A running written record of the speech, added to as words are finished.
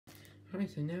Hi,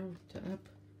 so now to up.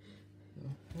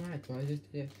 Alright, well I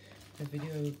just did a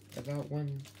video about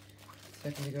 1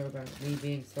 second ago about me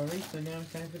being sorry, so now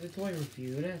it's time for the toy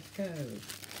review. Let's go!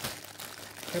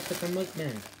 Up with the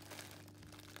mugman.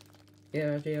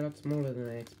 Yeah, actually a lot smaller than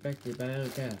I expected, but I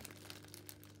don't care.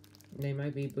 They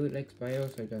might be bootlegs, but I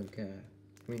also don't care.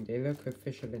 I mean, they look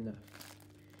official enough.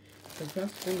 So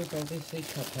first of all is obviously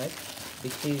Cuphead,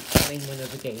 because he's the main one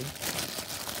of the game.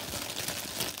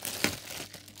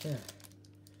 Yeah.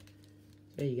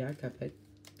 There you go, Cuphead.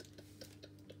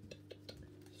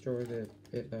 Straw is a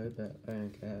bit low, but I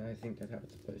don't care. I think that's how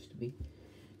it's supposed to be.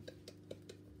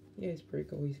 Yeah, it's pretty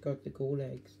cool. He's got the cool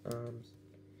legs, arms,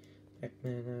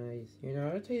 Pac-Man eyes. You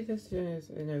know, I'd say this is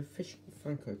an official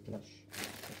Funko plush.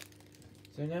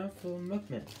 So now for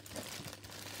Mugman.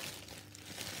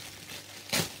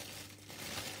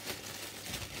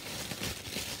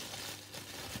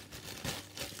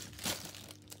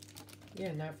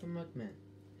 Yeah, now for Mugman.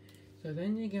 So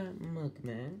then you got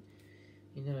Mugman.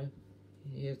 You know,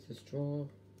 here's the straw.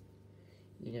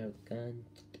 You know, gun.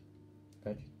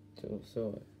 But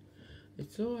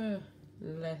it's all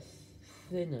less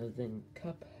thinner than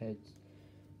Cuphead's,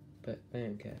 but I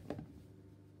don't care.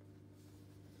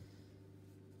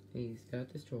 He's got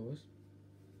the straws.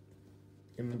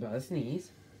 I'm about to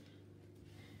sneeze.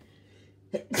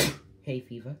 Hay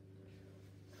fever.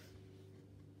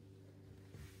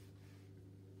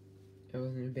 That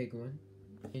wasn't a big one.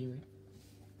 Anyway.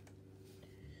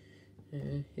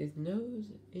 His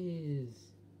nose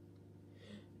is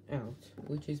out,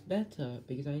 which is better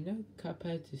because I know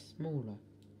Cuphead's is smaller,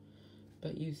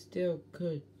 but you still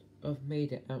could have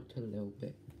made it out a little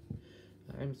bit.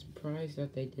 I'm surprised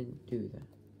that they didn't do that.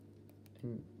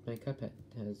 And my Cuphead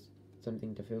has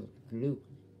something to fill with glue.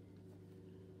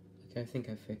 Okay, I think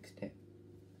I fixed it.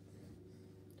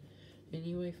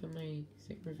 Anyway, for my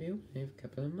second review, I have a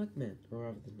couple of Mugmen, or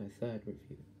rather than my third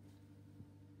review.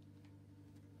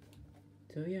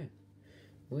 So yeah.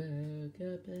 Well,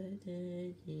 Cuphead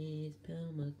and his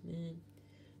pal Mugman,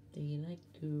 they like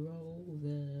to roll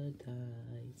the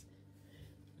dice.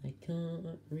 I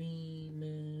can't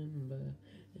remember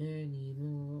any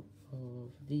more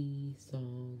of the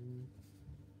song.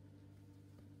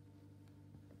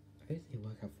 I don't think I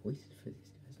work out voices for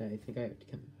these guys, so I think I have to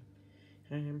come out.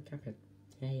 Hi, I'm Cuphead.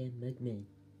 I am Mugman.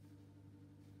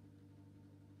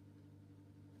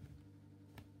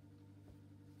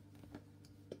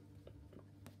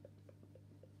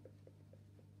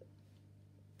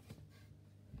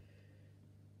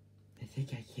 I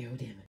think I killed him.